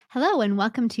Hello, and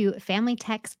welcome to Family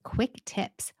Tech's Quick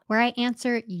Tips, where I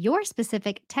answer your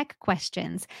specific tech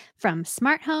questions from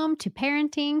smart home to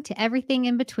parenting to everything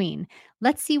in between.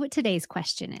 Let's see what today's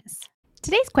question is.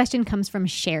 Today's question comes from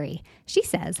Sherry. She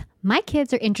says, "My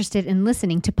kids are interested in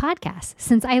listening to podcasts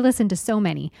since I listen to so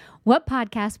many. What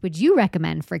podcast would you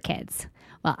recommend for kids?"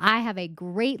 Well, I have a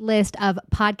great list of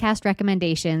podcast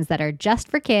recommendations that are just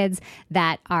for kids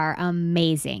that are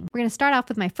amazing. We're going to start off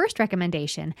with my first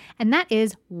recommendation, and that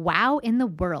is Wow in the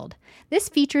World. This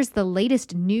features the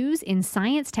latest news in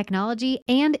science, technology,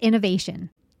 and innovation.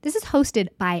 This is hosted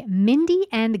by Mindy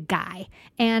and Guy,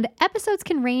 and episodes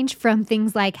can range from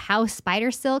things like how spider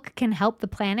silk can help the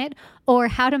planet or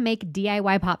how to make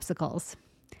DIY popsicles.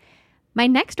 My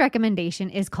next recommendation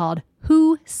is called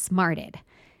Who Smarted.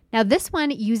 Now, this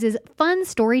one uses fun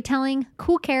storytelling,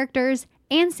 cool characters,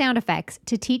 and sound effects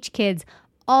to teach kids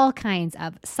all kinds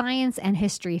of science and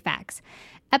history facts.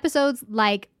 Episodes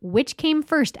like which came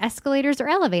first, escalators or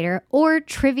elevator, or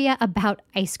trivia about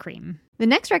ice cream. The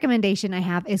next recommendation I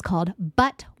have is called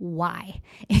But Why?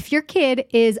 If your kid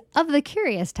is of the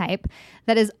curious type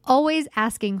that is always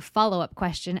asking follow-up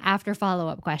question after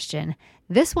follow-up question,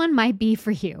 this one might be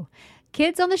for you.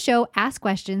 Kids on the show ask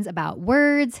questions about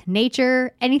words,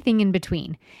 nature, anything in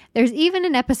between. There's even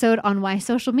an episode on why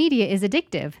social media is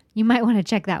addictive. You might want to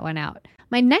check that one out.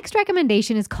 My next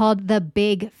recommendation is called The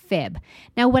Big Fib.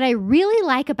 Now, what I really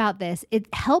like about this, it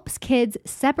helps kids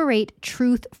separate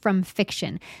truth from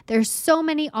fiction. There's so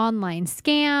many online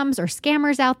scams or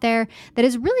scammers out there that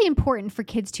is really important for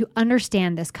kids to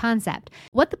understand this concept.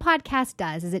 What the podcast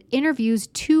does is it interviews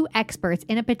two experts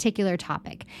in a particular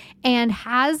topic and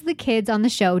has the kids on the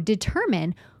show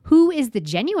determine who is the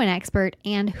genuine expert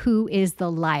and who is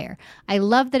the liar. I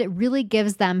love that it really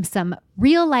gives them some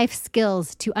real life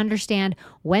skills to understand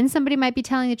when somebody might be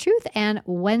telling the truth and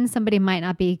when somebody might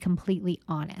not be completely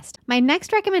honest. My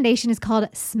next recommendation is called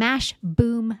Smash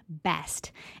Boom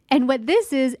Best. And what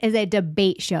this is a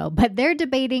debate show, but they're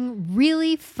debating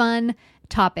really fun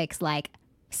topics like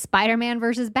Spider-Man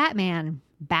versus Batman,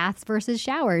 baths versus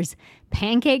showers,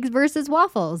 pancakes versus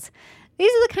waffles. These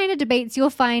are the kind of debates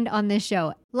you'll find on this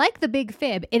show. Like The Big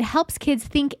Fib, it helps kids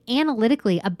think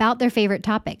analytically about their favorite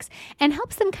topics and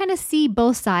helps them kind of see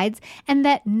both sides and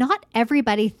that not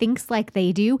everybody thinks like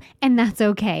they do, and that's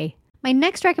okay. My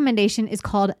next recommendation is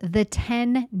called The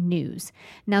 10 News.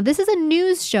 Now, this is a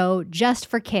news show just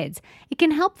for kids. It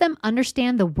can help them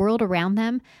understand the world around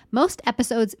them. Most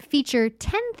episodes feature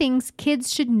 10 things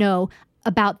kids should know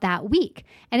about that week,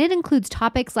 and it includes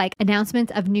topics like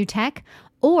announcements of new tech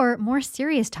or more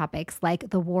serious topics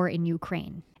like the war in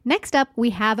Ukraine. Next up,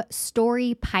 we have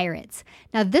Story Pirates.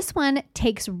 Now, this one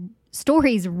takes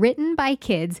stories written by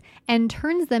kids and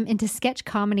turns them into sketch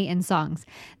comedy and songs.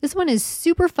 This one is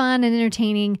super fun and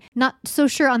entertaining. Not so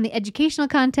sure on the educational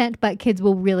content, but kids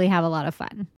will really have a lot of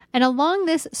fun. And along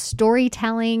this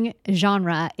storytelling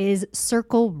genre is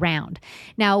Circle Round.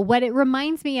 Now, what it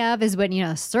reminds me of is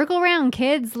when, circle round,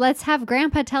 kids, let's have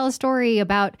grandpa tell a story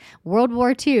about World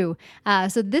War II.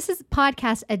 So this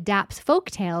podcast adapts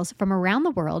folk tales from around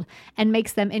the world and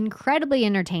makes them incredibly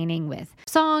entertaining with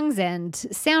songs and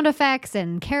sound effects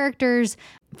and characters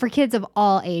for kids of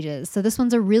all ages. So this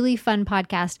one's a really fun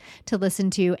podcast to listen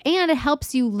to, and it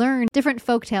helps you learn different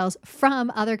folktales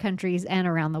from other countries and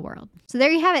around the world. So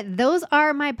there you have it. Those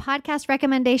are my podcast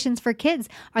recommendations for kids.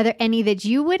 Are there any that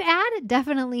you would add?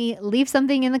 Definitely leave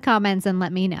something in the comments and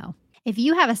let me know. If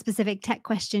you have a specific tech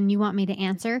question you want me to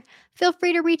answer, feel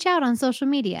free to reach out on social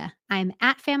media. I'm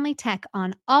at Family Tech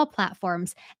on all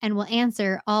platforms and will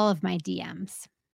answer all of my DMs.